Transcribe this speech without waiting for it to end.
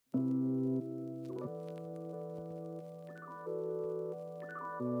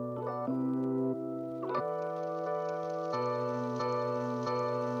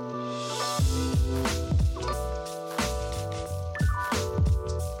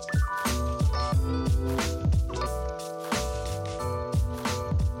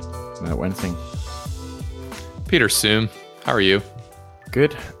Matt Wensing. Peter Soom, how are you?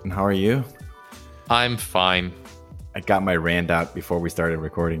 Good. And how are you? I'm fine. I got my rant out before we started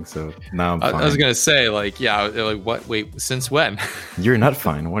recording, so now I'm fine. I was going to say, what? Wait, since when? You're not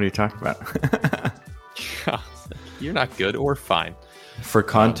fine. What are you talking about? You're not good or fine. For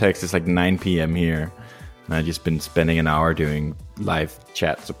context, it's like 9 p.m. here. And I've just been spending an hour doing live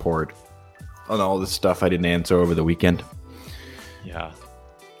chat support on all this stuff I didn't answer over the weekend. Yeah.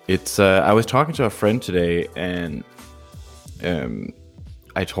 It's I was talking to a friend today, and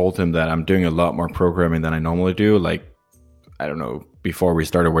I told him that I'm doing a lot more programming than I normally do. Like, I don't know, before we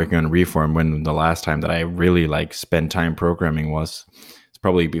started working on Reform, when the last time that I really spent time programming was. It's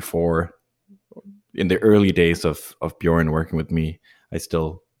probably before, in the early days of Bjorn working with me. I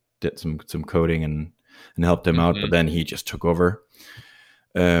still did some coding and helped him out, but then he just took over.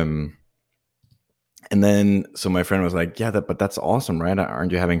 And then, so my friend was like, yeah, but that's awesome, right?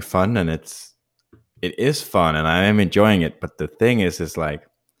 Aren't you having fun? And it is fun, and I am enjoying it. But the thing is like,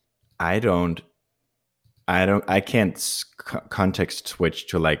 I can't context switch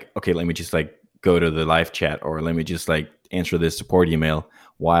to like, okay, let me just like go to the live chat, or let me just like answer this support email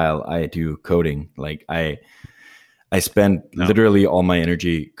while I do coding. Like I spend literally all my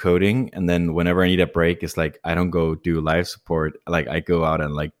energy coding, and then whenever I need a break, it's like I don't go do live support. Like I go out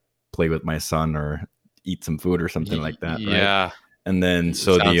and like play with my son or eat some food or something like that. Yeah. Right? And then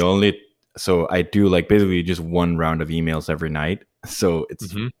so I do like basically just one round of emails every night. So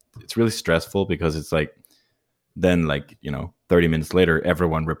it's really stressful, because it's like, then 30 minutes later,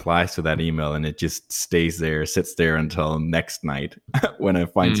 everyone replies to that email, and it just sits there until next night when I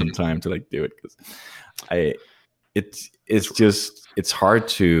find some time to like do it. Because it's hard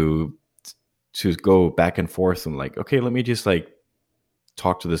to go back and forth and like, okay, let me just like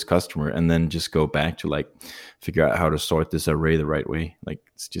talk to this customer, and then just go back to like figure out how to sort this array the right way. Like,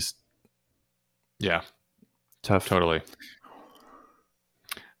 it's just tough. Totally.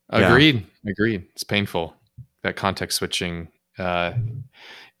 Agreed. It's painful. That context switching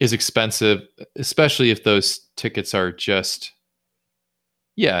is expensive, especially if those tickets are just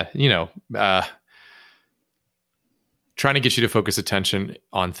trying to get you to focus attention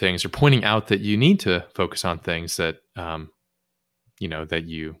on things, or pointing out that you need to focus on things that that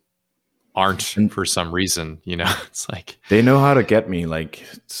you aren't, and for some reason. It's like they know how to get me. Like,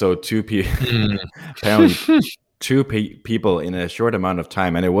 so two people apparently two people in a short amount of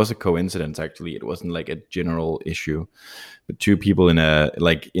time, and it was a coincidence actually. It wasn't like a general issue, but two people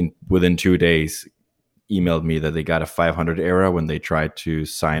within 2 days emailed me that they got a 500 error when they tried to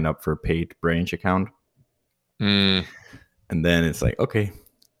sign up for a paid Branch account. And then it's like, okay,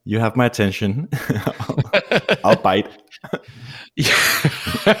 you have my attention. I'll bite.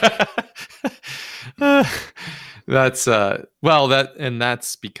 That's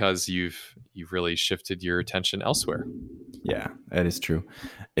because you've really shifted your attention elsewhere. Yeah, that is true.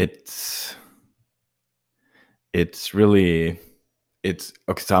 It's okay.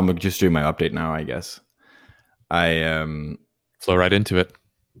 So I'm just doing my update now, I guess. I flow right into it.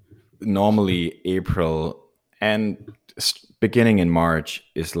 Normally April and beginning in March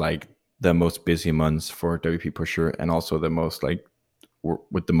is like the most busy months for WP Pusher, and also the most like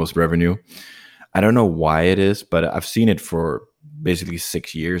with the most revenue. I don't know why it is, but I've seen it for basically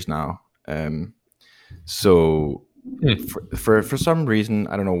 6 years now. So for some reason,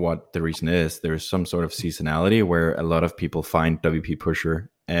 I don't know what the reason is. There's some sort of seasonality where a lot of people find WP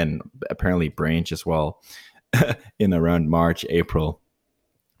Pusher, and apparently Branch as well, in around March, April.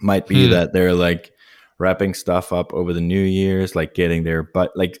 Might be that they're like wrapping stuff up over the New Year's, like getting there.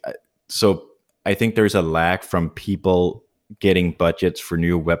 But like, so I think there's a lag from people getting budgets for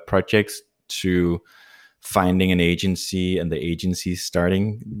new web projects to finding an agency, and the agency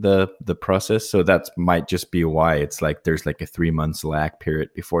starting the process. So that might just be why it's like there's like a 3 months lag period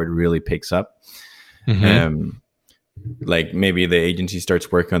before it really picks up. Like maybe the agency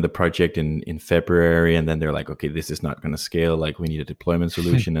starts working on the project in February, and then they're like, okay, this is not going to scale. Like, we need a deployment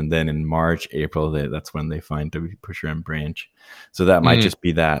solution. And then in March, April, that's when they find WP Pusher and Branch. So that might just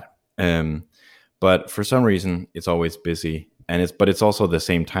be that. But for some reason, it's always busy. But it's also the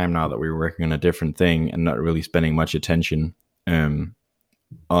same time now that we're working on a different thing and not really spending much attention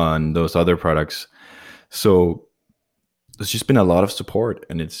on those other products. So there's just been a lot of support,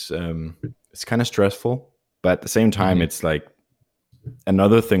 and it's kind of stressful. But at the same time, it's like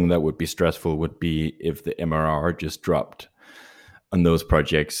another thing that would be stressful would be if the MRR just dropped on those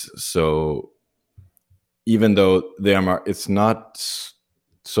projects. So even though the MRR, it's not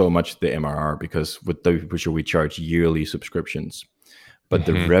so much the MRR, because with WP Pusher we charge yearly subscriptions, but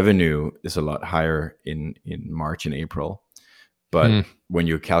the revenue is a lot higher in March and April. but Mm. when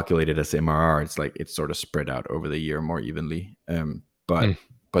you calculate it as MRR, it's like it's sort of spread out over the year more evenly. But Mm.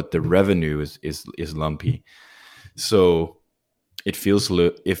 but the revenue is lumpy, so it feels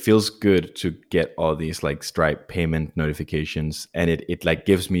good to get all these like Stripe payment notifications, and it like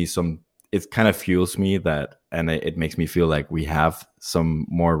gives me some. It kind of fuels me that, and it makes me feel like we have some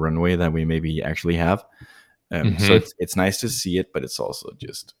more runway than we maybe actually have. So it's nice to see it, but it's also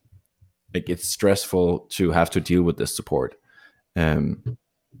just like it's stressful to have to deal with this support. And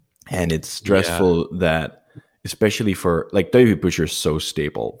it's stressful that, especially for like WP Pusher is so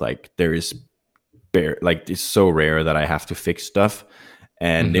stable, like there is like it's so rare that I have to fix stuff,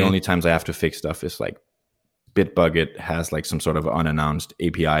 and the only times I have to fix stuff is like Bitbucket has like some sort of unannounced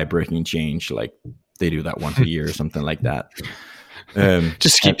API breaking change, like they do that once a year or something like that.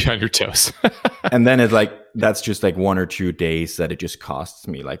 Just keep you on your toes. And then it's like that's just like 1 or 2 days that it just costs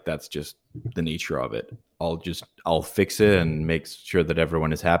me. Like that's just the nature of it. I'll fix it and make sure that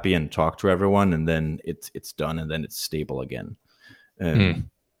everyone is happy and talk to everyone, and then it's done, and then it's stable again.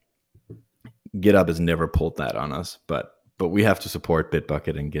 GitHub has never pulled that on us, but we have to support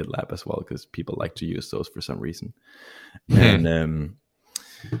Bitbucket and GitLab as well because people like to use those for some reason. And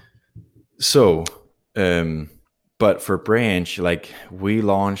but for Branch, like we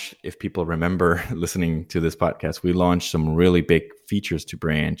launched, if people remember listening to this podcast, we launched some really big features to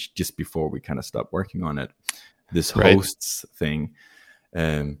Branch just before we kind of stopped working on it. This hosts thing.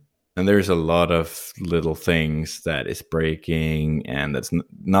 And there's a lot of little things that is breaking and that's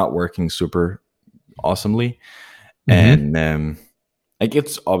not working super awesomely. And like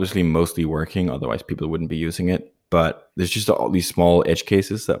it's obviously mostly working, otherwise people wouldn't be using it. But there's just all these small edge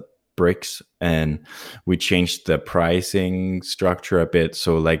cases that breaks, and we changed the pricing structure a bit.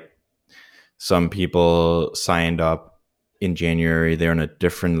 So like some people signed up in January, they're on a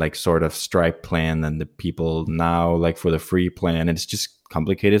different like sort of Stripe plan than the people now like for the free plan, and it's just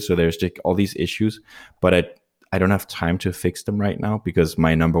complicated. So there's just all these issues, but I don't have time to fix them right now because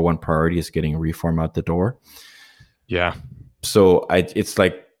my number one priority is getting Reform out the door. Yeah. So it's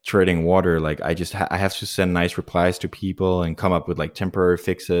like treading water. Like I just I have to send nice replies to people and come up with like temporary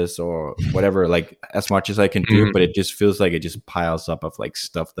fixes or whatever, like as much as I can do. But it just feels like it just piles up of like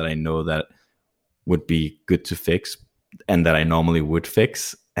stuff that I know that would be good to fix and that I normally would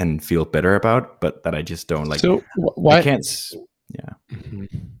fix and feel better about, but that I just don't like. So why I can't? Yeah.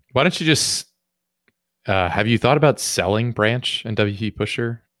 Why don't you just have you thought about selling Branch and WP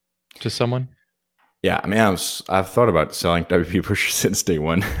Pusher to someone? Yeah, I mean, I've thought about selling WP Pusher since day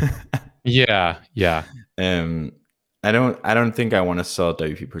one. Yeah. I don't think I want to sell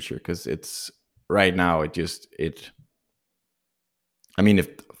WP Pusher because it's right now. I mean, if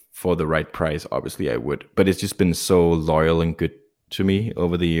for the right price, obviously I would, but it's just been so loyal and good to me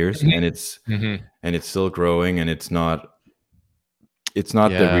over the years, and it's still growing, and it's not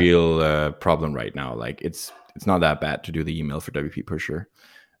the real problem right now. Like it's not that bad to do the email for WP Pusher.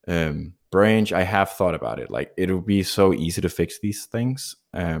 Branch, I have thought about it. Like it would be so easy to fix these things,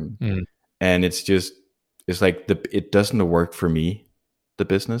 and it's like it doesn't work for me, the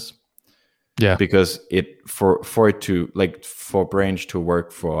business. Yeah, because for Branch to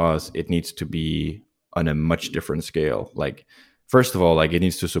work for us, it needs to be on a much different scale. Like first of all, like it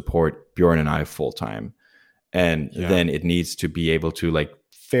needs to support Bjorn and I full time, and then it needs to be able to like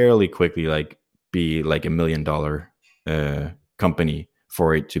fairly quickly like be like $1 million company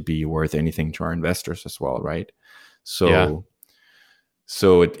for it to be worth anything to our investors as well, right? So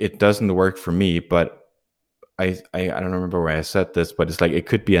it doesn't work for me, but I don't remember where I said this, but it's like it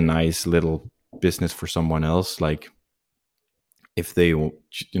could be a nice little business for someone else, like if they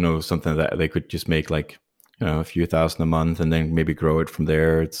something that they could just make like a few thousand a month and then maybe grow it from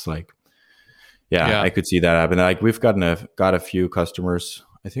there. It's like I could see that happen. Like we've got a few customers.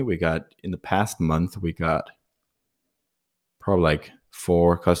 I think we got in the past month we got probably like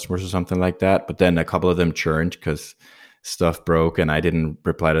 4 customers or something like that, but then a couple of them churned because stuff broke and I didn't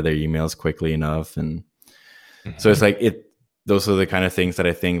reply to their emails quickly enough. And so it's like those are the kind of things that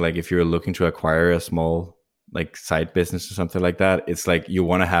I think, like if you're looking to acquire a small like side business or something like that, it's like you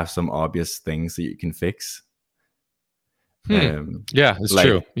want to have some obvious things that you can fix. Yeah, it's like,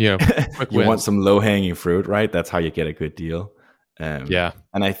 true. You want some low-hanging fruit, right? That's how you get a good deal. And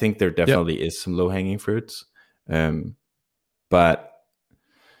I think there definitely is some low-hanging fruits. But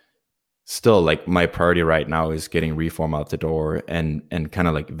still, like my priority right now is getting Reform out the door and kind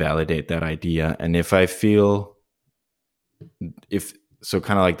of like validate that idea. And if I feel kind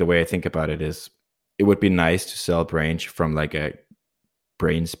of like the way I think about it is, it would be nice to sell Branch from like a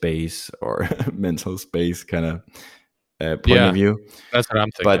brain space or mental space kind of point of view. That's what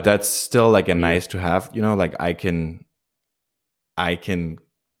I'm thinking. But that's still like a nice to have, like I can I can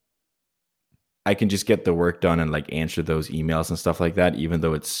just get the work done and like answer those emails and stuff like that, even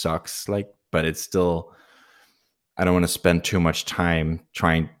though it sucks. Like, but it's still, I don't want to spend too much time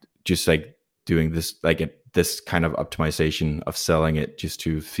trying just like doing this, like this kind of optimization of selling it just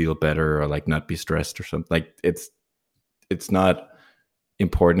to feel better or like not be stressed or something. Like it's not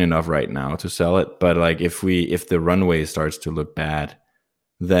important enough right now to sell it. But like if the runway starts to look bad,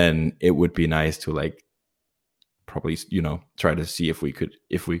 then it would be nice to like probably, try to see if we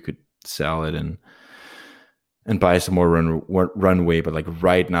could sell it and buy some more runway. But like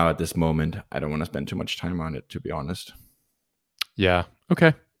right now at this moment, I don't want to spend too much time on it, to be honest. Yeah.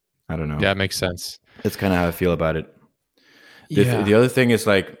 Okay. I don't know. Yeah, it makes sense. That's kind of how I feel about it. The other thing is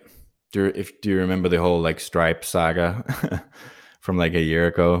like, do you remember the whole like Stripe saga from like a year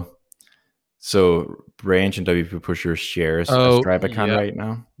ago? So Branch and WP Pusher shares a Stripe account right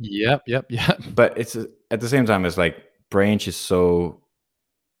now. Yep. But it's at the same time, it's like Branch is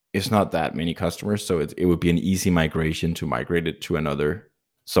it's not that many customers, so it would be an easy migration to migrate it to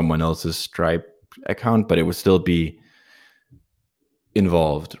someone else's Stripe account, but it would still be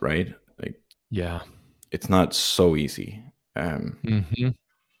involved, right? Like, yeah, it's not so easy.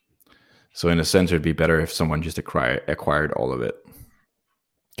 So in a sense, it'd be better if someone just acquired all of it.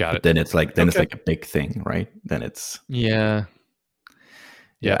 Got it. Then it's like it's like a big thing, right? Then it's yeah.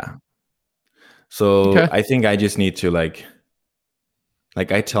 So I think I just need to like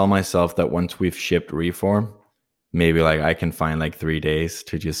I tell myself that once we've shipped Reform, maybe like I can find like 3 days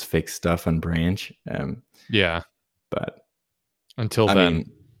to just fix stuff on Branch. But until then,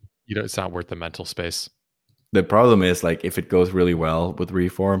 it's not worth the mental space. The problem is like if it goes really well with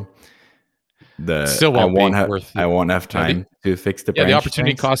Reform, I won't have time to fix the Branch. The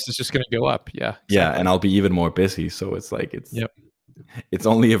opportunity cost is just going to go up. Yeah. Exactly. Yeah, and I'll be even more busy. So it's like it's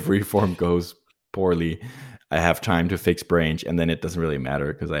only if Reform goes poorly, I have time to fix Branch, and then it doesn't really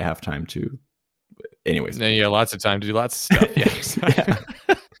matter because I have time to. Anyways, then you have lots of time to do lots of stuff. Yeah.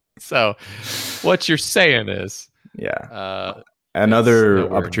 Exactly. So, what you're saying is,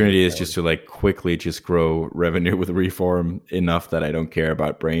 another opportunity is just to like quickly just grow revenue with Reform enough that I don't care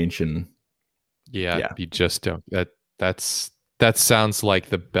about Branch and. You just don't. That sounds like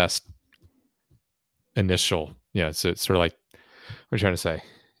the best initial. Yeah, so it's sort of like what are you trying to say?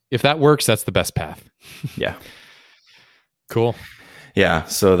 If that works, that's the best path. Yeah. Cool. Yeah,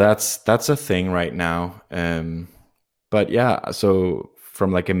 so that's a thing right now. But yeah, so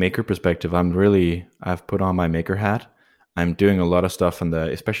from like a maker perspective, I've put on my maker hat. I'm doing a lot of stuff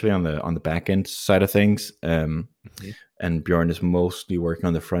especially on the back end side of things. And Bjorn is mostly working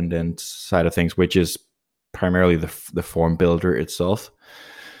on the front end side of things, which is primarily the form builder itself.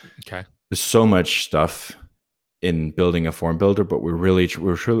 Okay. There's so much stuff in building a form builder, but we're really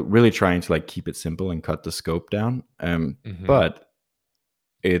trying to like keep it simple and cut the scope down. But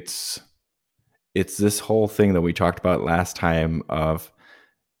it's this whole thing that we talked about last time of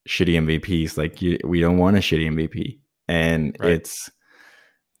shitty MVPs. Like we don't want a shitty MVP. And it's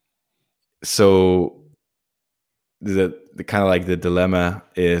so the kind of like the dilemma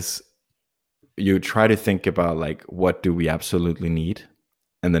is you try to think about like what do we absolutely need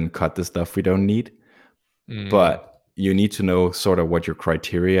and then cut the stuff we don't need. But you need to know sort of what your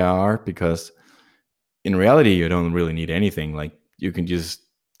criteria are, because in reality you don't really need anything. Like you can just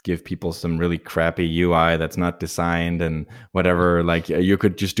give people some really crappy UI that's not designed and whatever. Like you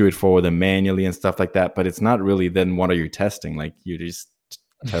could just do it for them manually and stuff like that, but it's not really then what are you testing? Like you're just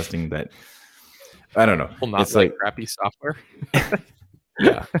testing that. I don't know. Well, not it's like crappy software.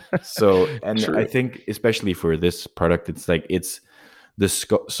 Yeah. So, and true. I think especially for this product, it's like it's the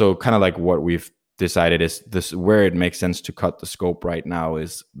scope. So kind of like what we've decided is this where it makes sense to cut the scope right now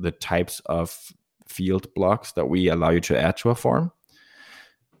is the types of field blocks that we allow you to add to a form.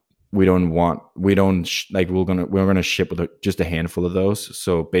 We're gonna ship with just a handful of those.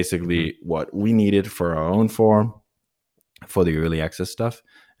 So basically what we needed for our own form for the early access stuff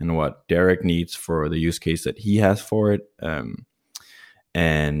and what Derek needs for the use case that he has for it.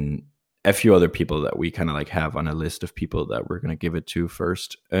 And a few other people that we kind of like have on a list of people that we're going to give it to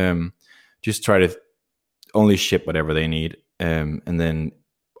first. Just try to only ship whatever they need. And then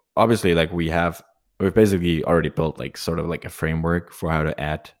obviously like we've basically already built like sort of like a framework for how to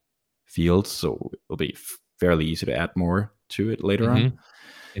add fields. So it'll be fairly easy to add more to it later on.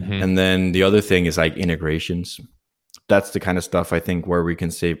 And then the other thing is like integrations. That's the kind of stuff I think where we can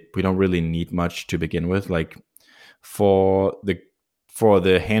say we don't really need much to begin with. Like for the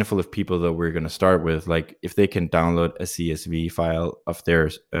handful of people that we're going to start with, like if they can download a CSV file of their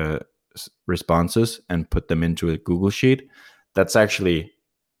responses and put them into a Google Sheet, that's actually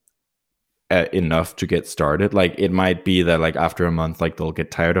enough to get started. Like it might be that like after a month, like they'll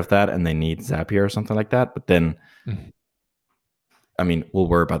get tired of that and they need Zapier or something like that. But then, I mean, we'll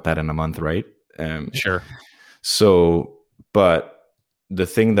worry about that in a month, right? Sure. So, but the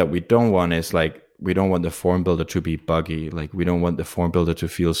thing that we don't want is like, we don't want the form builder to be buggy. Like we don't want the form builder to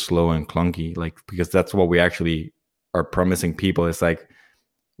feel slow and clunky, like, because that's what we actually are promising people. It's like,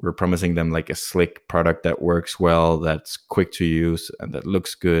 we're promising them like a slick product that works well, that's quick to use, and that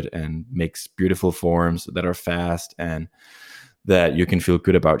looks good and makes beautiful forms that are fast and that you can feel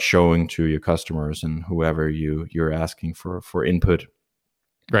good about showing to your customers and whoever you're asking for input.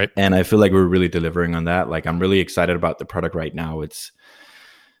 Right. And I feel like we're really delivering on that. Like I'm really excited about the product right now. It's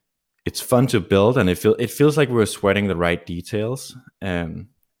fun to build, and it feels like we're sweating the right details, and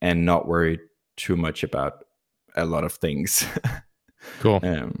not worried too much about a lot of things. Cool.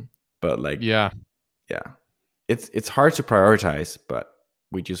 But like, yeah, it's hard to prioritize, but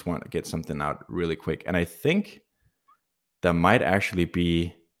we just want to get something out really quick. And I think there might actually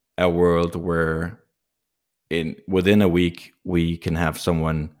be a world where within a week we can have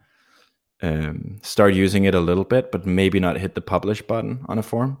someone start using it a little bit, but maybe not hit the publish button on a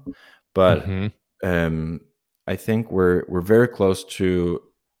form. But I think we're very close to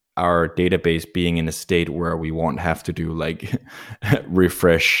our database being in a state where we won't have to do like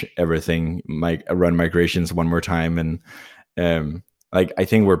refresh everything, run migrations one more time, and like I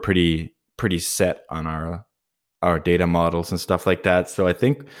think we're pretty set on our data models and stuff like that. So I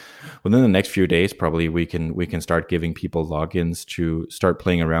think within the next few days, probably we can start giving people logins to start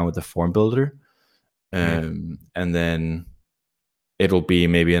playing around with the form builder, and then it'll be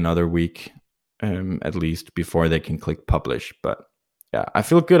maybe another week at least before they can click publish. But yeah, I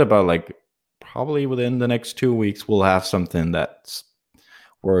feel good about like probably within the next 2 weeks we'll have something that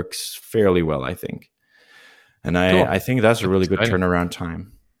works fairly well, I think. And Cool. I think that's a really good turnaround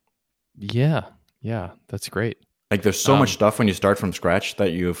time. Yeah, that's great. Like there's so much stuff when you start from scratch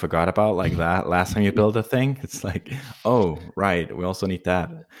that you forgot about, like that last time you build a thing. It's like, oh right, we also need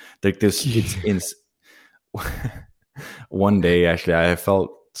that. Like this, it's one day actually I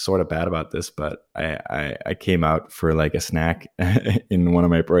felt sort of bad about this, but I came out for like a snack in one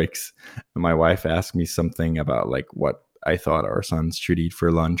of my breaks, and my wife asked me something about like what I thought our sons should eat for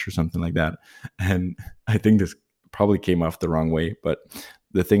lunch or something like that. And I think this probably came off the wrong way, but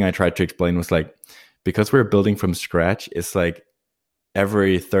the thing I tried to explain was like, because we're building from scratch, it's like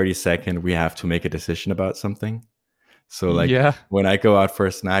every 30 seconds we have to make a decision about something. So like when I go out for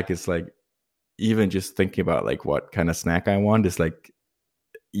a snack, it's like even just thinking about like what kind of snack I want is like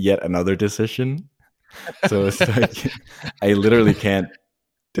yet another decision. So it's like I literally can't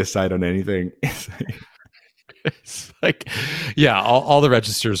decide on anything. It's like yeah, all the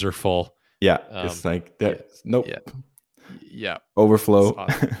registers are full. Yeah, it's like nope. Yeah. Overflow.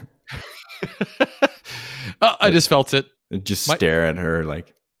 Awesome. I just felt it. Just stare at her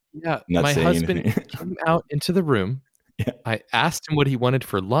like, not my saying husband anything. came out into the room. Yeah. I asked him what he wanted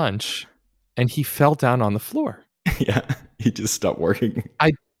for lunch, and he fell down on the floor. Yeah, he just stopped working.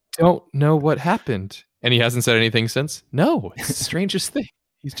 I don't know what happened. And he hasn't said anything since? No, it's the strangest thing.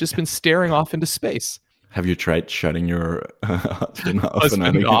 He's just been staring off into space. Have you tried shutting your husband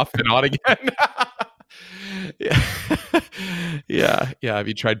off and on again? Yeah. Have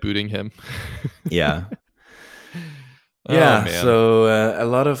you tried booting him? Yeah. Man. So a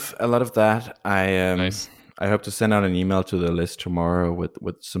lot of that. Nice. I hope to send out an email to the list tomorrow with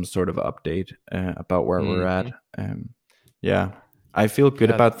some sort of update about where we're at. Yeah, I feel good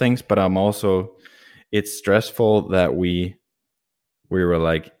about things, but I'm also, it's stressful that we were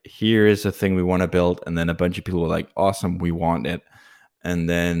like, here is a thing we want to build, and then a bunch of people were like, awesome, we want it, and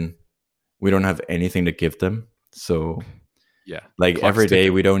then we don't have anything to give them. So like every day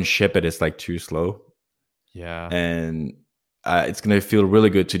we don't ship it, it's like too slow. Yeah. And it's going to feel really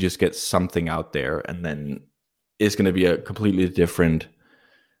good to just get something out there, and then it's going to be a completely different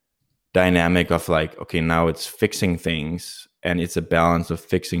dynamic of like, okay, now it's fixing things, and it's a balance of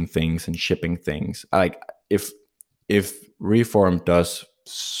fixing things and shipping things. Like if Reform does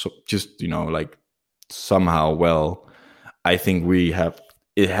just, like somehow well, I think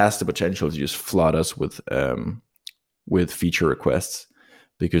it has the potential to just flood us with feature requests,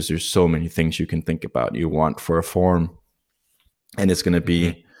 because there's so many things you can think about you want for a form, and it's going to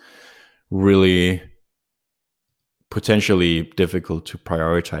be really potentially difficult to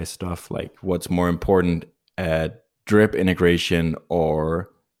prioritize stuff like what's more important, drip integration or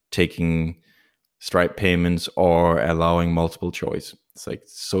taking Stripe payments or allowing multiple choice. It's like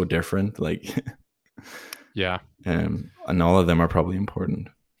so different, like and all of them are probably important.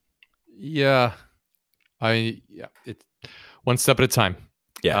 It's one step at a time.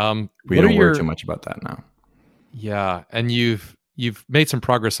 Yeah, we What are don't worry your too much about that now. Yeah, and you've made some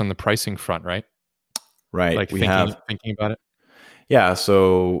progress on the pricing front, right? Right. Like We have, thinking about it. yeah.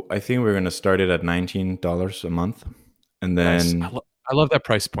 So I think we're going to start it at $19 a month. And Nice. then, I love that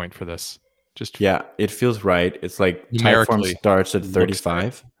price point for this. Just yeah, it feels right. It's like Typeform numerically starts at looks good.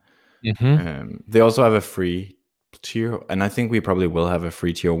 35. Mm-hmm. They also have a free tier. And I think we probably will have a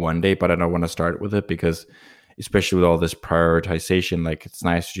free tier one day, but I don't want to start with it because, especially with all this prioritization, like it's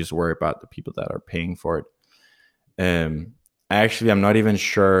nice to just worry about the people that are paying for it. Actually, I'm not even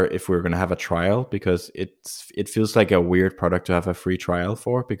sure if we're going to have a trial because it feels like a weird product to have a free trial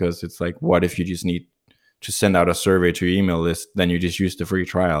for, because it's like, what if you just need to send out a survey to your email list, then you just use the free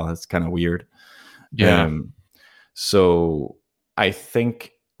trial? That's kind of weird. Yeah. So I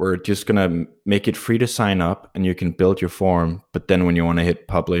think we're just going to make it free to sign up and you can build your form. But then when you want to hit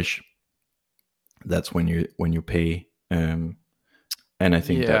publish, that's when you pay. And I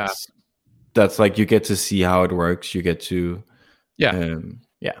think that's like, you get to see how it works. You get to, yeah.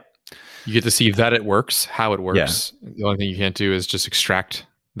 You get to see that it works, how it works. Yeah. The only thing you can't do is just extract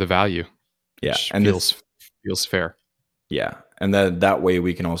the value. Yeah. And feels fair. Yeah. And that way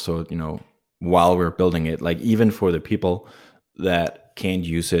we can also, while we're building it, like even for the people that can't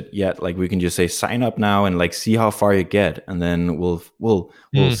use it yet, like we can just say sign up now and like see how far you get, and then we'll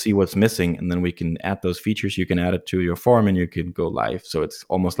see what's missing, and then we can add those features. You can add it to your form and you can go live. So it's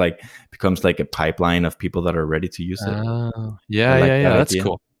almost like becomes like a pipeline of people that are ready to use it. Yeah. That's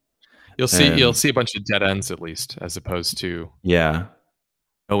cool. You'll see a bunch of dead ends at least, as opposed to no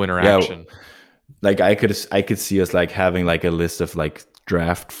interaction. Yeah. Like I could see us like having like a list of like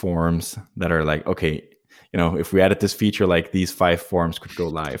draft forms that are like, okay, if we added this feature, like these 5 forms could go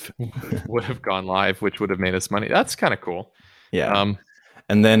live. Would have gone live, which would have made us money. That's kind of cool. Yeah.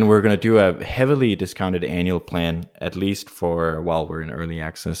 And then we're going to do a heavily discounted annual plan, at least for while we're in early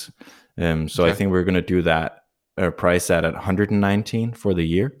access. So I think we're going to do that price at $119 for the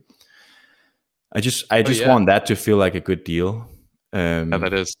year. I just want that to feel like a good deal.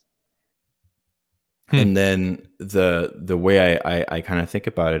 That is. And then the way I kind of think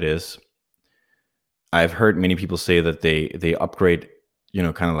about it is, I've heard many people say that they upgrade, kind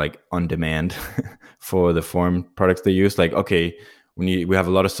of like on demand for the form products they use. Like, okay, we have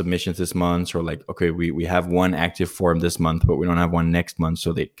a lot of submissions this month, or like, okay, we have one active form this month, but we don't have one next month,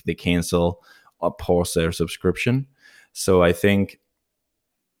 so they cancel or pause their subscription. So I think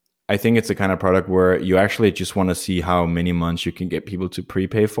it's a kind of product where you actually just want to see how many months you can get people to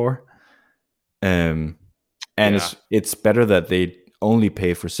prepay for. It's better that they only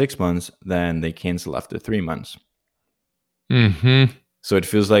pay for 6 months than they cancel after 3 months. Mm-hmm. So it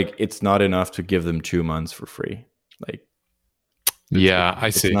feels like it's not enough to give them 2 months for free. Like, I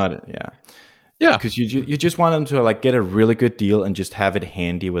see. It's not, yeah, because you just want them to like get a really good deal and just have it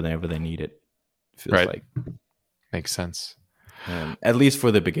handy whenever they need it. Feels right. Like makes sense. At least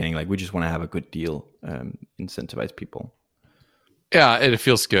for the beginning, like we just want to have a good deal, incentivize people. Yeah, it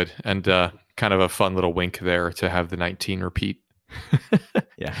feels good, and kind of a fun little wink there to have the 19 repeat.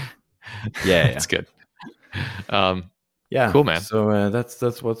 yeah, it's good. Yeah, cool, man. So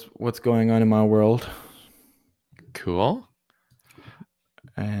that's what's going on in my world. Cool.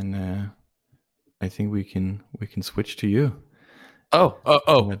 And I think we can switch to you. What's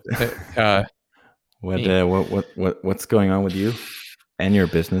going on with you and your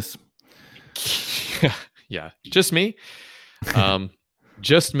business? Yeah, just me.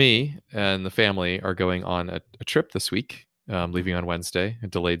 Just me and the family are going on a trip this week. Leaving on Wednesday, a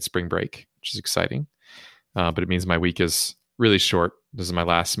delayed spring break, which is exciting. But it means my week is really short. This is my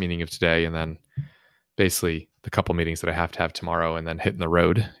last meeting of today, and then basically the couple meetings that I have to have tomorrow, and then hitting the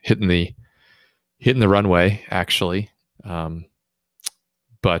road, hitting the runway, actually.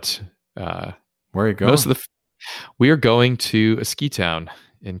 But where are you going? We are going to a ski town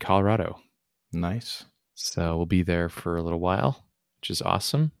in Colorado. Nice. So we'll be there for a little while, which is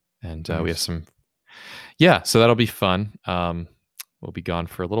awesome. And nice. We have some, so that'll be fun. We'll be gone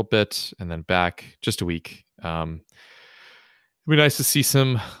for a little bit and then back just a week. It'll be nice to see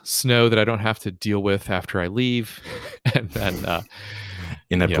some snow that I don't have to deal with after I leave. And then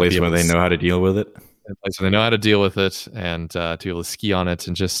in a place where they know how to deal with it. In a place where they know how to deal with it, and to be able to ski on it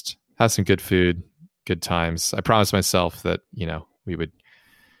and just have some good food, good times. I promised myself that, we would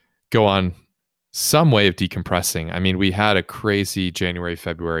go on some way of decompressing. I mean, we had a crazy January,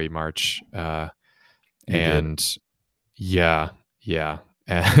 February, March, and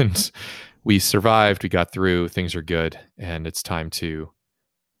and we survived. We got through. Things are good, and it's time to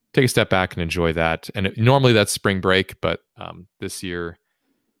take a step back and enjoy that. And normally that's spring break, but this year,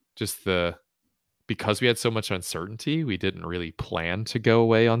 just because we had so much uncertainty, we didn't really plan to go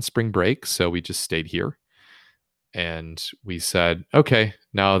away on spring break. So we just stayed here. And we said, okay,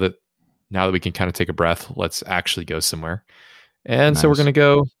 now that we can kind of take a breath, let's actually go somewhere. And so we're going to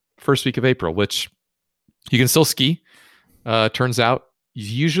go first week of April, which you can still ski. Turns out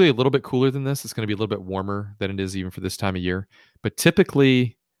usually a little bit cooler than this. It's going to be a little bit warmer than it is even for this time of year. But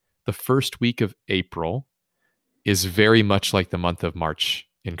typically the first week of April is very much like the month of March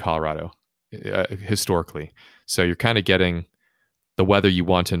in Colorado, historically. So you're kind of getting the weather you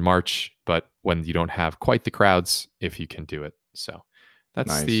want in March, but when you don't have quite the crowds, if you can do it. So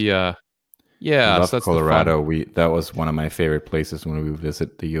that's the I love so that's Colorado. That was one of my favorite places when we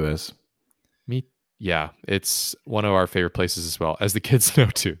visit the US. Yeah, it's one of our favorite places as well, as the kids know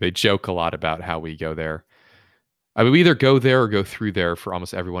too. They joke a lot about how we go there. I mean, we either go there or go through there for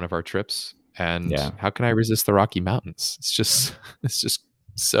almost every one of our trips. And how can I resist the Rocky Mountains? It's just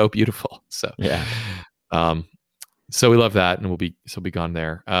so beautiful. So so we love that, and we'll be gone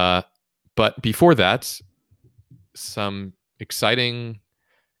there. But before that, some exciting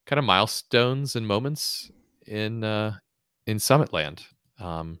kind of milestones and moments in Summit Land.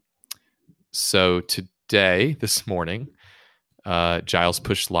 So today, this morning, Giles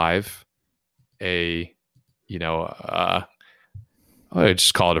pushed live I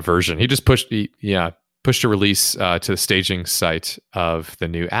just call it a version. He just pushed a release to the staging site of the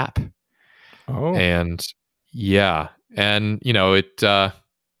new app. Oh, and it's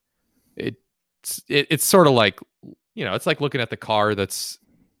sort of like, it's like looking at the car that's,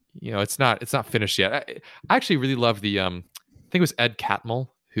 it's not finished yet. I actually really love the I think it was Ed Catmull,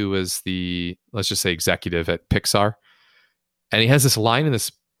 who was the, let's just say, executive at Pixar. And he has this line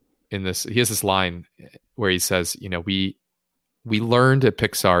he has this line where he says, we learned at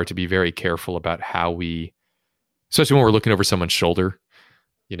Pixar to be very careful about how we, especially when we're looking over someone's shoulder,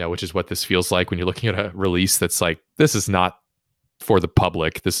 which is what this feels like when you're looking at a release that's like, this is not for the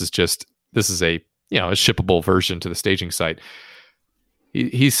public. This is a shippable version to the staging site.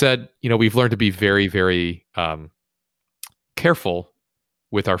 He said, we've learned to be very, very careful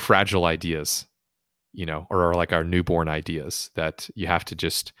with our fragile ideas, or like our newborn ideas, that you have to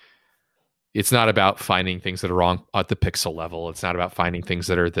just, it's not about finding things that are wrong at the pixel level. It's not about finding things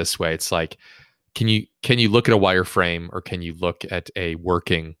that are this way. It's like, can you look at a wireframe, or can you look at a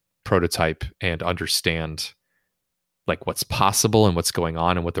working prototype and understand like what's possible and what's going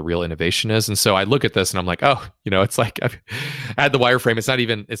on and what the real innovation is? And so I look at this and I'm like, oh, it's like I had the wireframe.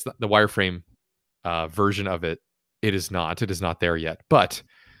 It's not the wireframe version of it. It is not there yet. But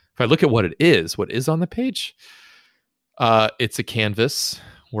if I look at what is on the page, it's a canvas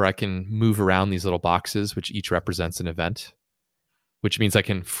where I can move around these little boxes, which each represents an event, which means I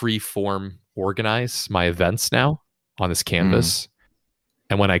can free form organize my events now on this canvas.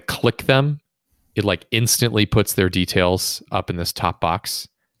 And when I click them, it like instantly puts their details up in this top box.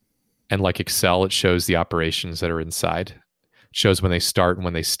 And like Excel, it shows the operations that are inside. It shows when they start and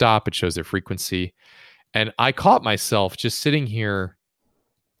when they stop. It shows their frequency. And I caught myself just sitting here,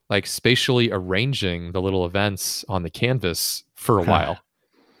 like spatially arranging the little events on the canvas for a while,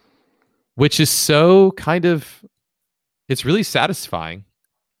 which is so kind of, it's really satisfying,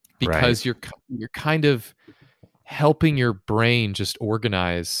 because you're kind of helping your brain just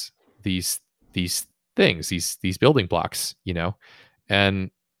organize these things, these building blocks,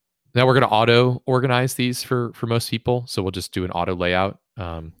 and now we're going to auto organize these for most people. So we'll just do an auto layout.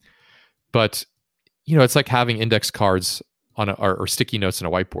 But it's like having index cards on or sticky notes on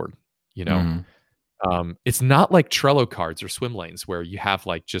a whiteboard, it's not like Trello cards or swim lanes where you have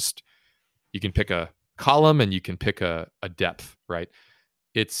like you can pick a column and you can pick a depth, right?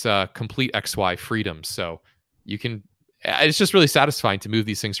 It's complete XY freedom. So it's just really satisfying to move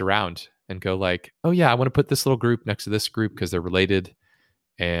these things around and go like, oh yeah, I want to put this little group next to this group because they're related.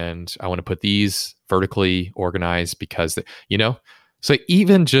 And I want to put these vertically organized because, so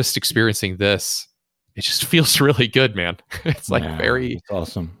even just experiencing this, it just feels really good, man. It's like it's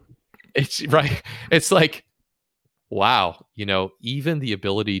awesome. It's right. It's like, wow, even the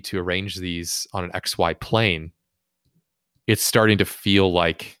ability to arrange these on an XY plane, it's starting to feel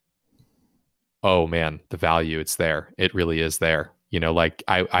like, oh man, the value, it's there. It really is there. Like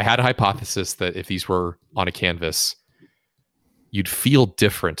I had a hypothesis that if these were on a canvas, you'd feel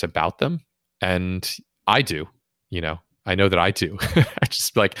different about them. And I do, I know that I do. I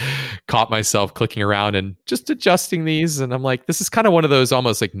just like caught myself clicking around and just adjusting these. And I'm like, this is kind of one of those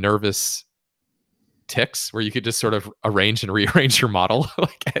almost like nervous ticks where you could just sort of arrange and rearrange your model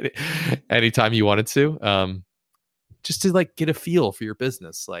like anytime you wanted to, just to like get a feel for your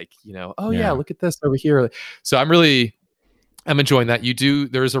business. Like, oh yeah, look at this over here. So I'm really I'm enjoying that.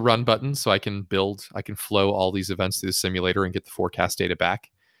 There is a run button, so I can flow all these events through the simulator and get the forecast data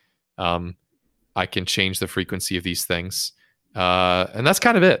back. I can change the frequency of these things. And that's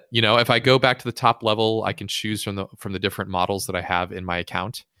kind of it. If I go back to the top level, I can choose from the different models that I have in my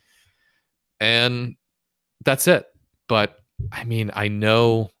account. And that's it. But I mean, I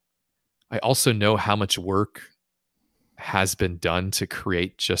also know how much work has been done to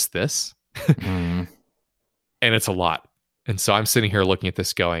create just this. Mm. And it's a lot. And so I'm sitting here looking at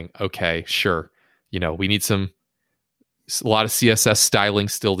this going, okay, sure. We need a lot of CSS styling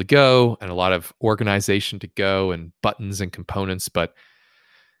still to go and a lot of organization to go and buttons and components, but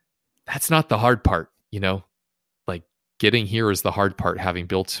that's not the hard part, like getting here is the hard part, having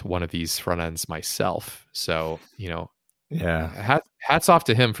built one of these front ends myself. So, Yeah. hats off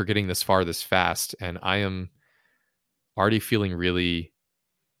to him for getting this far this fast. And I am already feeling really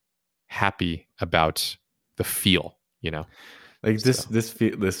happy about the feel, Like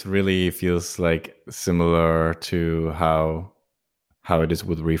this really feels like similar to how it is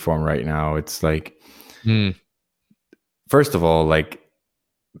with Reform right now. It's like, first of all, like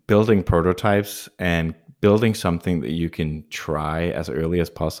building prototypes and building something that you can try as early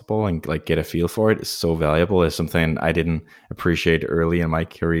as possible and like get a feel for it is so valuable. It's something I didn't appreciate early in my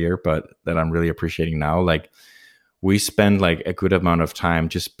career, but that I'm really appreciating now. Like we spend like a good amount of time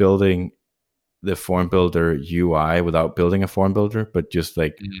just building the form builder UI without building a form builder, but just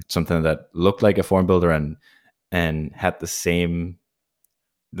like something that looked like a form builder and had the same,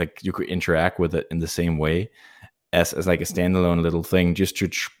 like you could interact with it in the same way as like a standalone little thing, just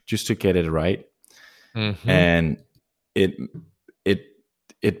to get it right. Mm-hmm. And it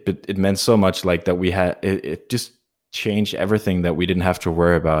meant so much, like that we had it just changed everything, that we didn't have to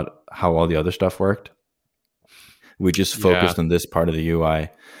worry about how all the other stuff worked. We just focused on this part of the UI.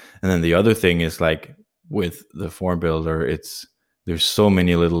 And then the other thing is like with the form builder, there's so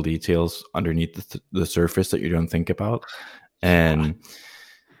many little details underneath the surface that you don't think about. And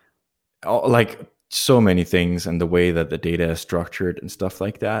like so many things, and the way that the data is structured and stuff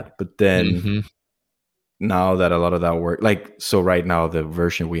like that. But then now that a lot of that work, like, so right now, the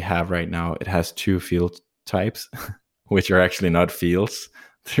version we have right now, it has 2 field types, which are actually not fields.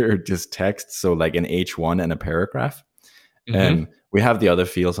 They're just text. So like an H1 and a paragraph. And we have the other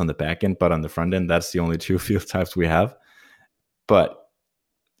fields on the back end, but on the front end, that's the only 2 field types we have. But,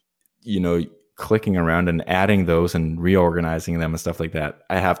 clicking around and adding those and reorganizing them and stuff like that,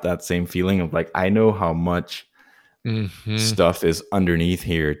 I have that same feeling of like, I know how much stuff is underneath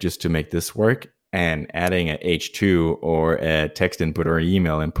here just to make this work. And adding a H2 or a text input or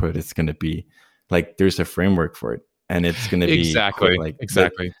email input, it's going to be like, there's a framework for it. And it's going to be exactly.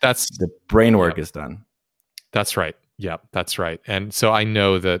 That's the brain work is done. That's right. Yeah, that's right. And so I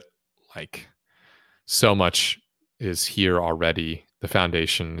know that like so much is here already. The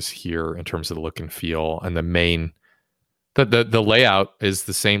foundation is here in terms of the look and feel, and the main, the layout is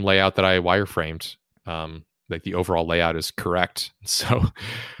the same layout that I wireframed. Like the overall layout is correct. So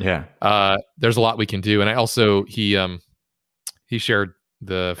yeah, there's a lot we can do. And I also, he shared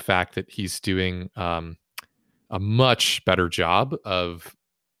the fact that he's doing a much better job of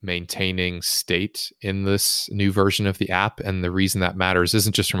maintaining state in this new version of the app. And the reason that matters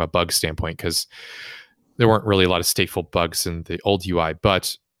isn't just from a bug standpoint, because there weren't really a lot of stateful bugs in the old UI,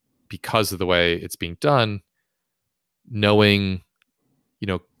 but because of the way it's being done, knowing,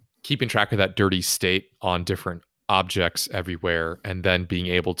 keeping track of that dirty state on different objects everywhere, and then being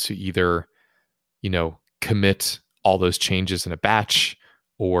able to either, commit all those changes in a batch,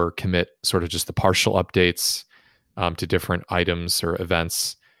 or commit sort of just the partial updates to different items or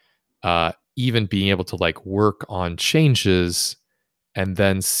events. Even being able to like work on changes and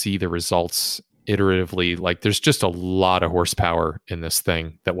then see the results iteratively. Like there's just a lot of horsepower in this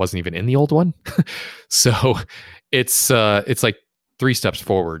thing that wasn't even in the old one. So it's like 3 steps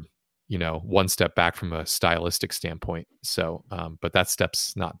forward, 1 step back from a stylistic standpoint. So, but that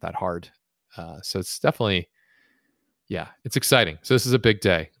step's not that hard. So it's definitely, it's exciting. So this is a big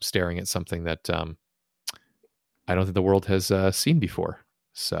day. I'm staring at something that I don't think the world has seen before.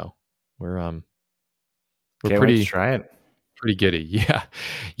 So we're pretty try it. Pretty giddy.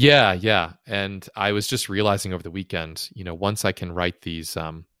 Yeah. And I was just realizing over the weekend, once I can write these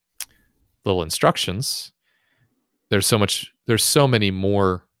little instructions, there's so many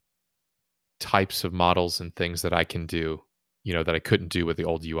more types of models and things that I can do, that I couldn't do with the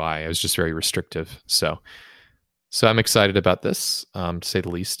old UI. It was just very restrictive. So I'm excited about this, to say the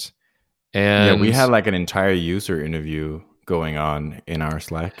least. And we had like an entire user interview going on in our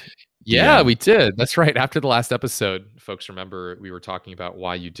Slack. Yeah, we did. That's right. After the last episode, folks remember we were talking about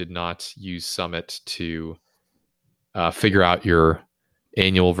why you did not use Summit to figure out your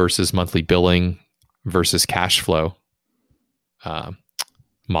annual versus monthly billing versus cash flow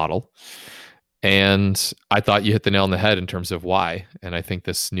model. And I thought you hit the nail on the head in terms of why. And I think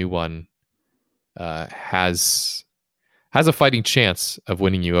this new one has a fighting chance of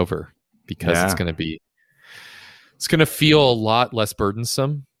winning you over, because it's going to feel a lot less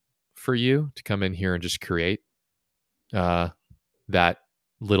burdensome for you to come in here and just create that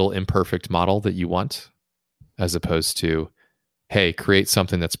little imperfect model that you want, as opposed to, hey, create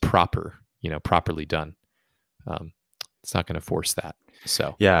something that's properly done. It's not going to force that.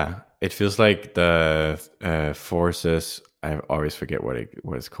 So yeah, it feels like the forces. I always forget what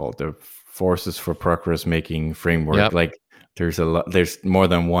it's called. The forces for progress making framework. Yep. Like there's more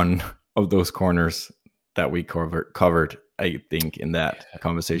than one of those corners that we covered. I think in that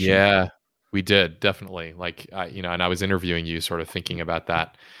conversation. Yeah, we did, definitely. Like and I was interviewing you, sort of thinking about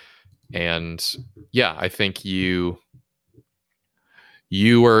that, and yeah, I think you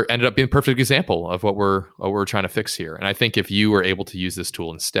ended up being a perfect example of what we're trying to fix here. And I think if you were able to use this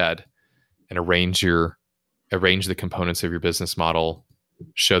tool instead and arrange the components of your business model,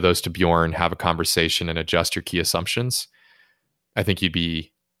 show those to Bjorn, have a conversation, and adjust your key assumptions, I think you'd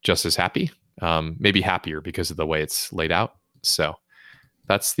be just as happy, maybe happier because of the way it's laid out. So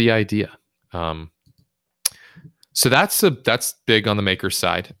that's the idea. So that's big on the maker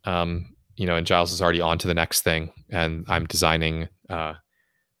side. And Giles is already on to the next thing, and I'm designing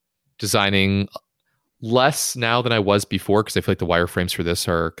less now than I was before, because I feel like the wireframes for this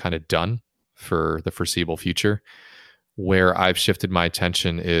are kind of done for the foreseeable future. Where I've shifted my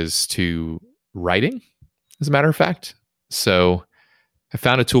attention is to writing, as a matter of fact. So I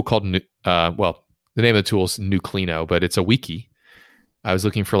found a tool called, the name of the tool is Nuclino, but it's a wiki. I was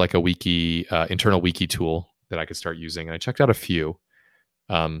looking for like a wiki, internal wiki tool that I could start using, and I checked out a few.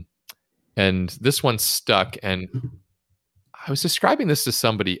 And this one stuck, and I was describing this to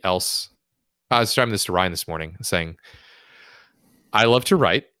somebody else. I was describing this to Ryan this morning, saying, I love to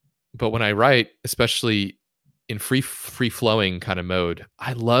write, but when I write, especially in free flowing kind of mode,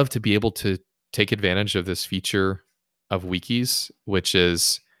 I love to be able to take advantage of this feature of wikis, which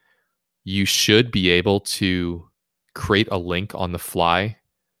is you should be able to create a link on the fly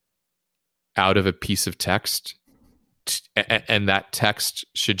out of a piece of text, and that text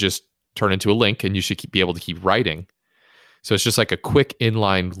should just turn into a link, and you should be able to keep writing. So it's just like a quick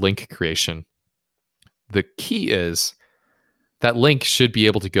inline link creation. The key is that link should be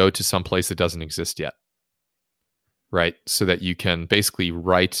able to go to some place that doesn't exist yet, right? So that you can basically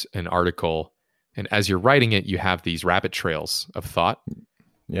write an article, and as you're writing it, you have these rabbit trails of thought.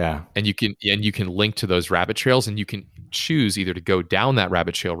 Yeah. And you can link to those rabbit trails, and you can choose either to go down that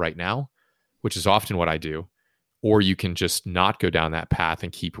rabbit trail right now, which is often what I do, or you can just not go down that path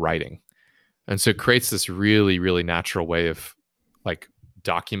and keep writing. And so it creates this really, really natural way of like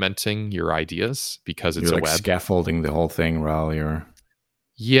documenting your ideas, because it's you're a like web. Scaffolding the whole thing while you're.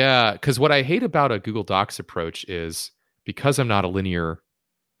 Yeah, because what I hate about a Google Docs approach is because I'm not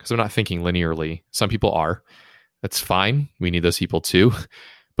thinking linearly. Some people are. That's fine. We need those people too.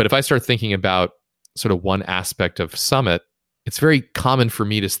 But if I start thinking about sort of one aspect of Summit, it's very common for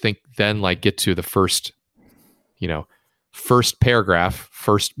me to think then like get to the first paragraph,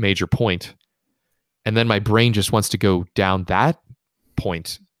 first major point. And then my brain just wants to go down that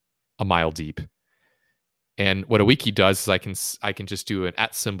point a mile deep. And what a wiki does is I can just do an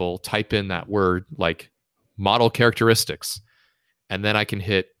 @ symbol, type in that word like model characteristics, and then I can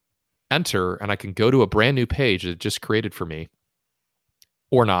hit enter, and I can go to a brand new page that it just created for me,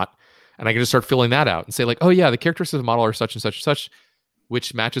 or not. And I can just start filling that out and say like, oh yeah, the characteristics of the model are such and such and such,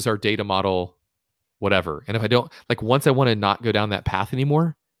 which matches our data model, whatever. And if I don't, like once I want to not go down that path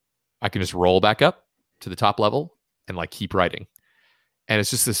anymore, I can just roll back up to the top level and like keep writing. And it's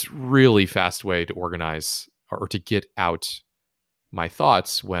just this really fast way to organize or to get out my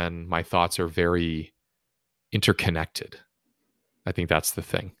thoughts when my thoughts are very interconnected. I think that's the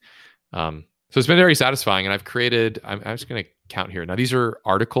thing. So it's been very satisfying, and I've created, I'm just going to count here. Now these are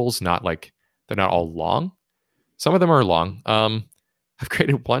articles, not like, they're not all long. Some of them are long. I've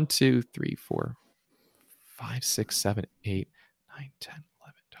created 1, 2, 3, 4, 5, 6, 7, 8, 9, 10,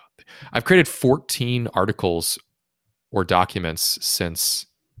 11, 12. I've created 14 articles or documents since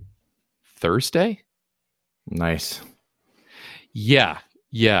Thursday. Nice. Yeah.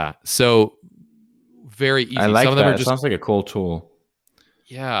 So very easy. I like Some of them that. are It just, sounds like a cool tool.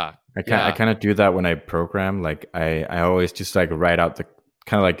 yeah. I kind of do that when I program. Like I always just like write out the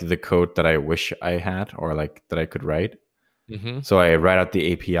kind of like the code that I wish I had, or like that I could write. Mm-hmm. So I write out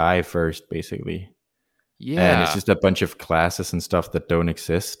the API first, basically. Yeah. And it's just a bunch of classes and stuff that don't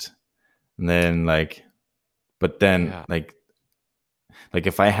exist. And then like But then Yeah. like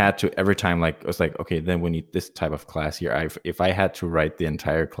if I had to every time, like I was like, okay, then we need this type of class here. If I had to write the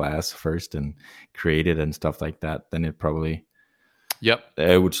entire class first and create it and stuff like that, then Yep.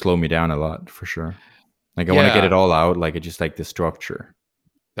 it would slow me down a lot for sure. Like I want to get Yeah, it all out. Like I just like the structure.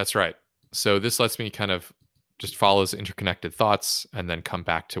 that's right. So this lets me kind of just follows interconnected thoughts and then come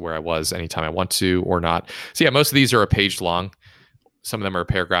back to where I was anytime I want to or not. So yeah, most of these are a page long. Some of them are a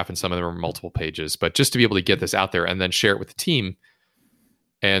paragraph and some of them are multiple pages. But just to be able to get this out there and then share it with the team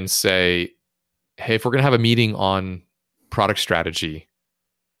and say, hey, if we're going to have a meeting on product strategy,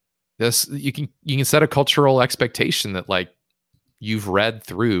 this you can set a cultural expectation that like you've read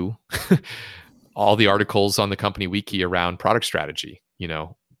through all the articles on the company wiki around product strategy,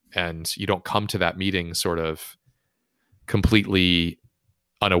 and you don't come to that meeting sort of completely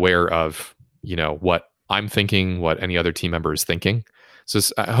unaware of, what I'm thinking, what any other team member is thinking. So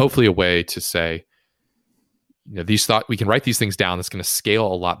it's hopefully a way to say, we can write these things down. That's going to scale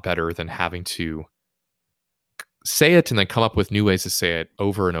a lot better than having to say it and then come up with new ways to say it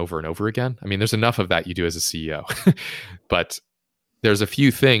over and over and over again. I mean, there's enough of that you do as a CEO, but there's a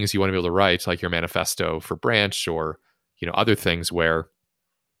few things you want to be able to write, like your manifesto for Branch or, other things where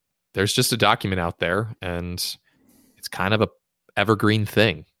there's just a document out there and it's kind of a evergreen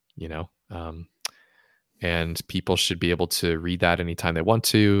thing, and people should be able to read that anytime they want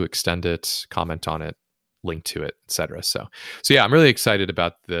to, extend it, comment on it, link to it, etc. So yeah, I'm really excited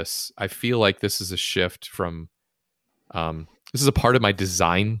about this. I feel like this is a shift from, this is a part of my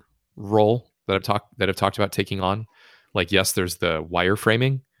design role that I've talked about taking on. Like, yes, there's the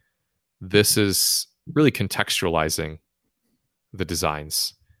wireframing. This is really contextualizing the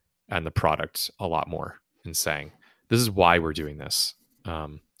designs and the product a lot more and saying, this is why we're doing this.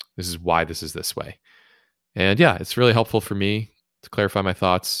 This is why this is this way. And yeah, it's really helpful for me to clarify my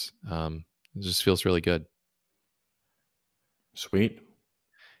thoughts. It just feels really good. Sweet.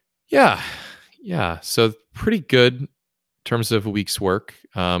 Yeah. So pretty good in terms of a week's work.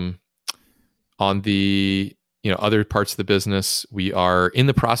 On the other parts of the business, we are in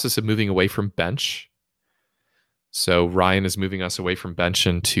the process of moving away from Bench. So Ryan is moving us away from Bench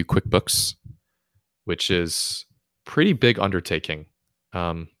into QuickBooks, which is pretty big undertaking.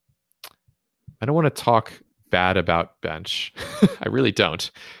 I don't want to talk bad about Bench. I really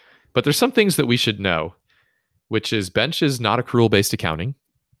don't. But there's some things that we should know, which is Bench is not accrual-based accounting.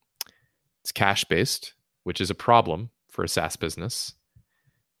 It's cash-based, which is a problem for a SaaS business.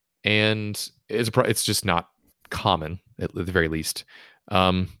 And it's just not common, at the very least.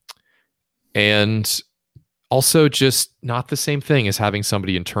 And also just not the same thing as having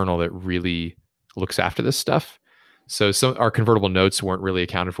somebody internal that really looks after this stuff. So our convertible notes weren't really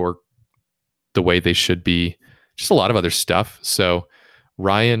accounted for the way they should be. Just a lot of other stuff. So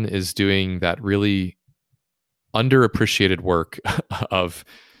Ryan is doing that really underappreciated work of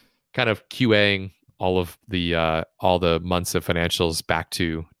kind of QAing all the months of financials back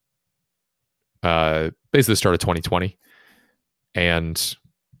to basically the start of 2020 and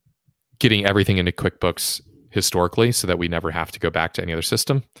getting everything into QuickBooks historically so that we never have to go back to any other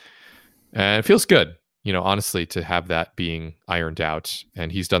system. And it feels good, honestly, to have that being ironed out. And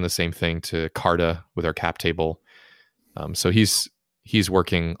he's done the same thing to Carta with our cap table. So he's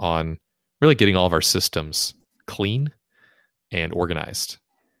working on really getting all of our systems clean and organized,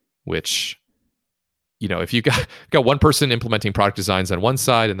 which, if you got one person implementing product designs on one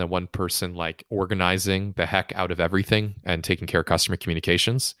side and then one person like organizing the heck out of everything and taking care of customer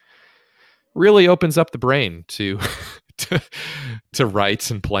communications, really opens up the brain to write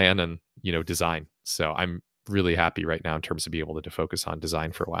and plan and design. So I'm really happy right now in terms of being able to focus on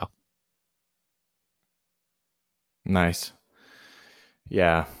design for a while. Nice.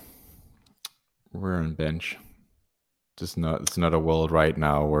 Yeah, we're on Bench. It's not a world right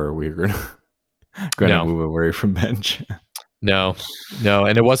now where we're gonna move away from Bench. No,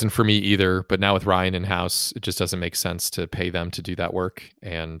 and it wasn't for me either. But now with Ryan in house, it just doesn't make sense to pay them to do that work,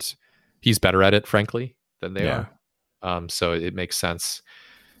 and he's better at it, frankly, than they are. So it makes sense.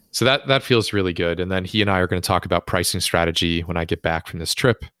 So that feels really good. And then he and I are going to talk about pricing strategy when I get back from this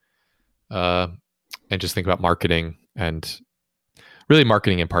trip, and just think about marketing and really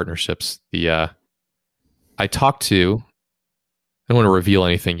marketing and partnerships. I don't want to reveal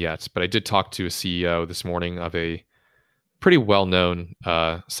anything yet, but I did talk to a CEO this morning of a pretty well-known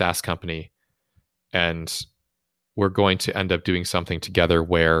SaaS company, and we're going to end up doing something together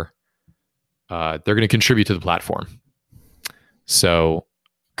where they're going to contribute to the platform. So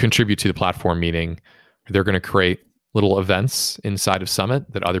contribute to the platform, meaning they're going to create little events inside of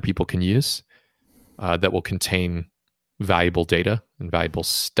Summit that other people can use that will contain valuable data and valuable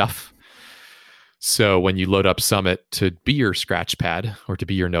stuff. So when you load up Summit to be your scratch pad or to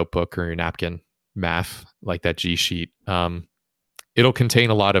be your notebook or your napkin math, like that G Sheet, it'll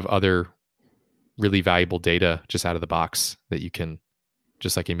contain a lot of other really valuable data just out of the box that you can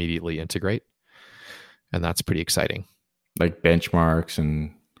just like immediately integrate. And that's pretty exciting. Like benchmarks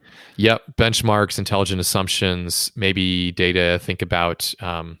and... Yep. Benchmarks, intelligent assumptions, maybe data. Think about,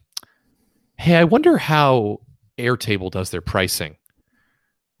 hey, I wonder how Airtable does their pricing.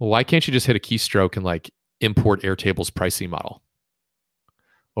 Well, why can't you just hit a keystroke and like import Airtable's pricing model?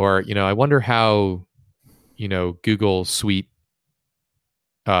 Or, I wonder how, Google Suite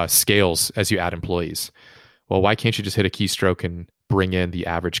scales as you add employees. Well, why can't you just hit a keystroke and bring in the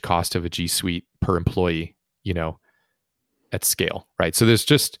average cost of a G Suite per employee, at scale, right? So there's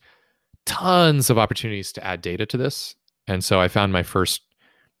just tons of opportunities to add data to this. And so I found my first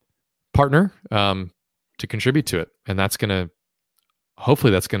partner to contribute to it. And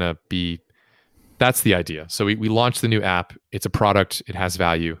hopefully that's the idea. So we launched the new app. It's a product. It has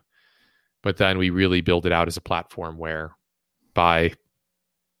value. But then we really build it out as a platform where definitely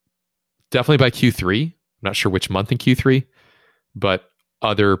by Q3, I'm not sure which month in Q3, but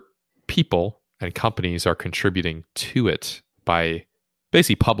other people and companies are contributing to it by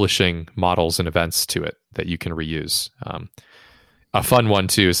basically publishing models and events to it that you can reuse. A fun one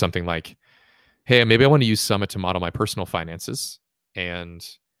too is something like, hey, maybe I want to use Summit to model my personal finances. And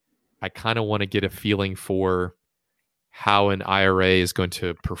I kind of want to get a feeling for how an IRA is going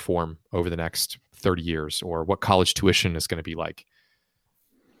to perform over the next 30 years or what college tuition is going to be like.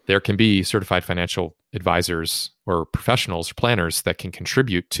 There can be certified financial advisors or professionals or planners that can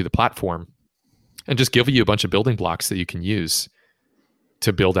contribute to the platform and just give you a bunch of building blocks that you can use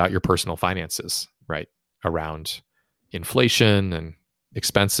to build out your personal finances, right? Around inflation and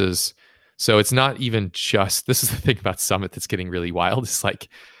expenses. So it's not even just, this is the thing about Summit that's getting really wild. It's like,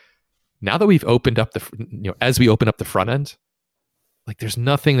 now that we've opened up as we open up the front end, like there's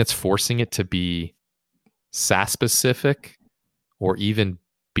nothing that's forcing it to be SaaS specific or even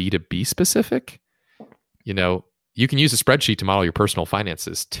B2B specific. You can use a spreadsheet to model your personal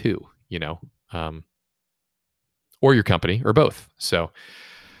finances too, or your company or both. So,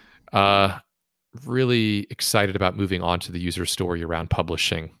 really excited about moving on to the user story around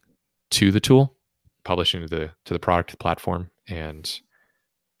publishing to the tool, publishing to the product platform, and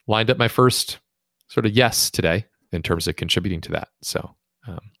lined up my first sort of yes today in terms of contributing to that. So,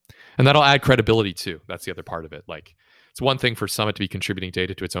 and that'll add credibility too. That's the other part of it. Like, it's one thing for Summit to be contributing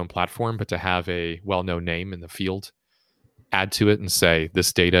data to its own platform, but to have a well-known name in the field, add to it and say,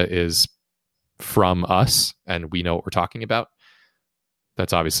 this data is from us and we know what we're talking about.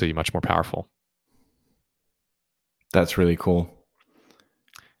 That's obviously much more powerful. That's really cool.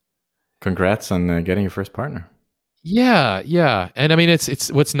 Congrats on getting your first partner. Yeah. And I mean,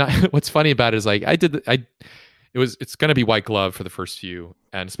 it's what's funny about it is like it's going to be white glove for the first few.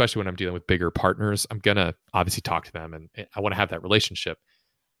 And especially when I'm dealing with bigger partners, I'm going to obviously talk to them and I want to have that relationship.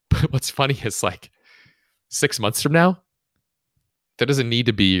 But what's funny is like 6 months from now, there doesn't need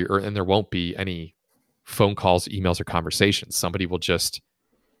to be, and there won't be any phone calls, emails, or conversations. Somebody will just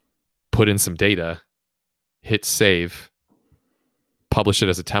put in some data, hit save, publish it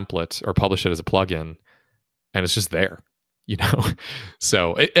as a template or publish it as a plugin, and it's just there,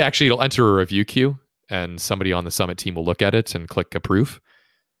 So it'll enter a review queue and somebody on the Summit team will look at it and click approve,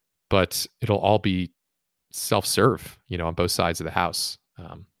 but it'll all be self-serve, on both sides of the house.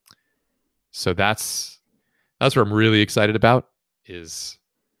 So that's what I'm really excited about is,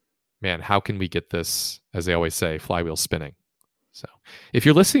 man, how can we get this, as they always say, flywheel spinning? So if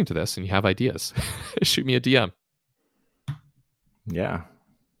you're listening to this and you have ideas, shoot me a DM. Yeah.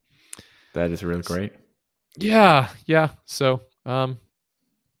 That is really great. Yeah. So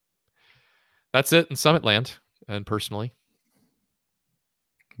that's it in Summit land and personally.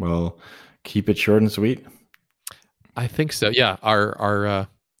 Well, keep it short and sweet. I think so. Yeah. Our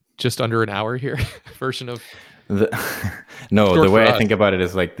just under an hour here version of the way I think about it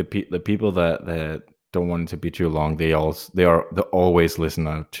is like the people that don't want it to be too long, they always listen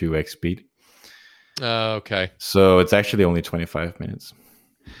at 2x speed. Okay. So it's actually only 25 minutes.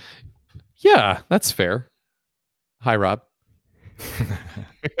 Yeah, that's fair. Hi, Rob.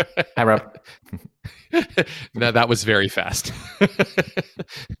 Hi, Rob. No, that was very fast.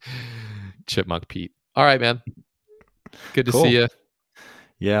 Chipmunk Pete. All right, man. Good to see you.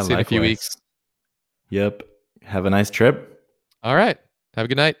 Yeah, see you in a few weeks. Yep. Have a nice trip. All right. Have a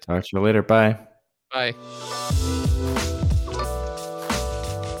good night. Talk to you later. Bye. Bye.